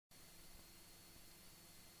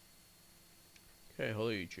Okay, hello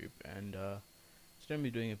YouTube, and today I'm going to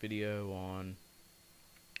be doing a video on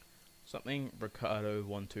something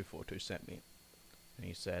Ricardo1242 sent me. And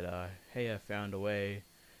he said, hey, I found a way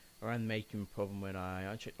around the makehuman problem when I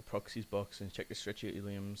unchecked the proxies box and checked the stretchy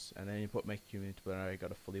iliums, and then import makehuman into when I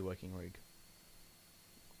got a fully working rig.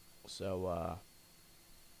 So,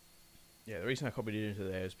 yeah, the reason I copied it into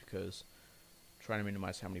there is because I'm trying to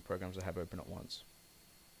minimize how many programs I have open at once.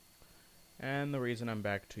 And the reason I'm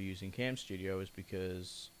back to using Cam Studio is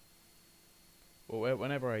because, well,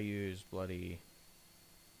 whenever I use Windows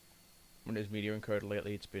Media Encoder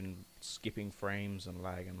lately, it's been skipping frames and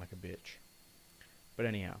lagging like a bitch. But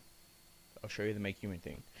anyhow, I'll show you the makehuman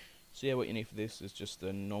thing. So yeah, what you need for this is just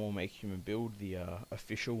the normal makehuman build, the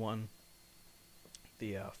official one,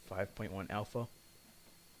 the 5.1 alpha,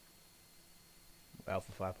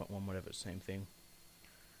 5.1, whatever, same thing.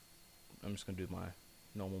 I'm just gonna do my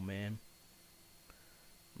normal man.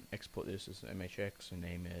 Export this as MHX and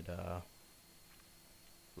name it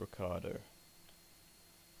Ricardo.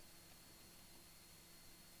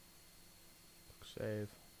 Save.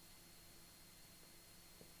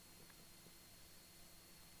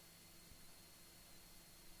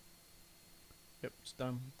 Yep, it's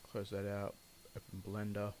done. Close that out. Open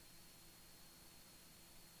Blender.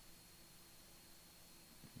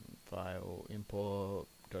 File import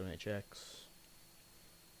 .mhx.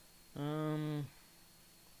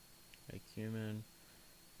 Makehuman.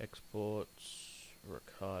 Exports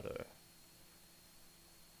Ricardo.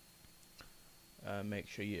 Make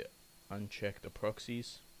sure you uncheck the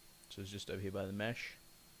proxies. So it's just over here by the mesh.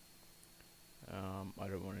 I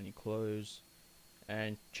don't want any close.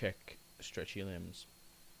 And check stretchy limbs.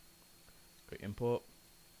 Go import.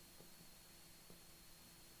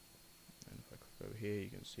 And if I click over here, you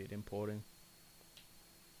can see it importing.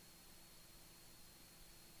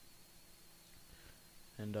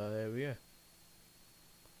 And there we go.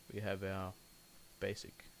 We have our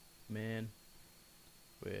basic man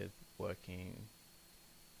with working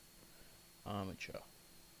armature.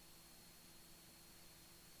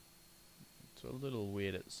 It's a little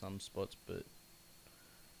weird at some spots, but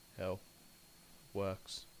hell,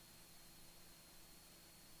 works.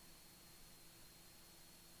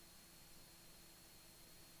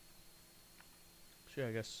 So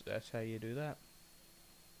I guess that's how you do that.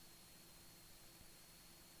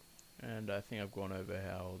 And I think I've gone over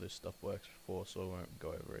how all this stuff works before, so I won't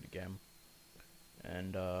go over it again.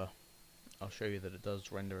 And I'll show you that it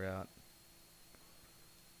does render out.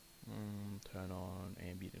 Turn on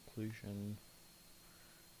ambient occlusion.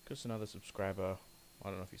 Because another subscriber, I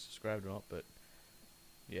don't know if he subscribed or not, but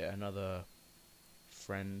yeah, another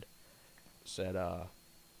friend said,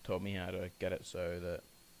 told me how to get it so that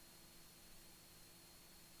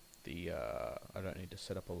the I don't need to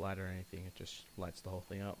set up a light or anything, it just lights the whole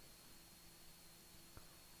thing up.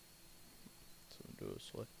 So we'll do is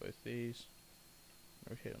select both these,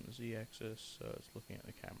 rotate on the z-axis so it's looking at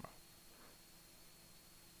the camera.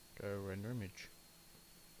 Go render image.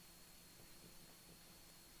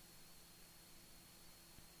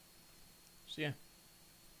 So yeah,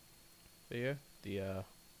 there you go.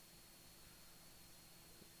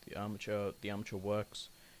 The armature works,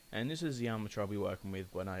 and this is the armature I'll be working with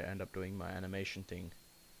when I end up doing my animation thing,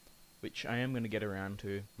 which I am going to get around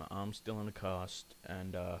to. My arm's still in a cast,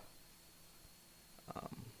 and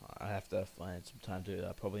I have to find some time to do that.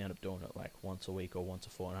 I'll probably end up doing it like once a week or once a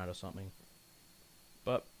fortnight or something,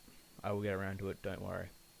 but I will get around to it, don't worry.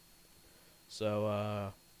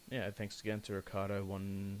 So yeah, thanks again to Ricardo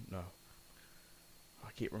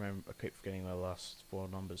I keep forgetting my last four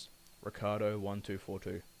numbers.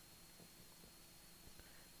 Ricardo1242.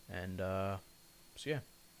 And so yeah,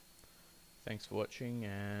 thanks for watching,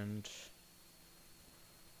 and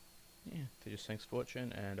yeah, just thanks for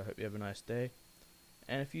watching, and I hope you have a nice day.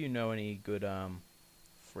 And if you know any good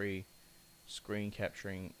free screen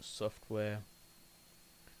capturing software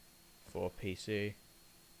for PC,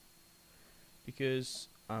 because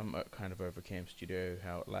I'm kind of over Cam Studio,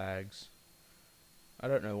 how it lags. I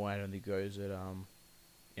don't know why it only goes at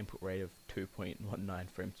input rate of 2.19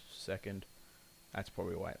 frames per second. That's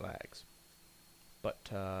probably why it lags. But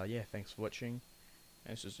yeah, thanks for watching.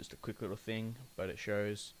 And this is just a quick little thing, but it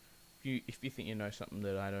shows if you think you know something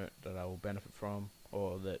that I will benefit from,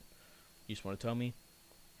 or that you just want to tell me,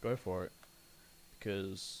 go for it.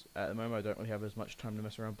 Because at the moment I don't really have as much time to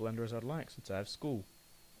mess around Blender as I'd like, since I have school.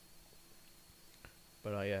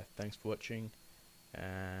 But yeah, thanks for watching,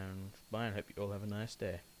 and bye, and hope you all have a nice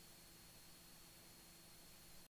day.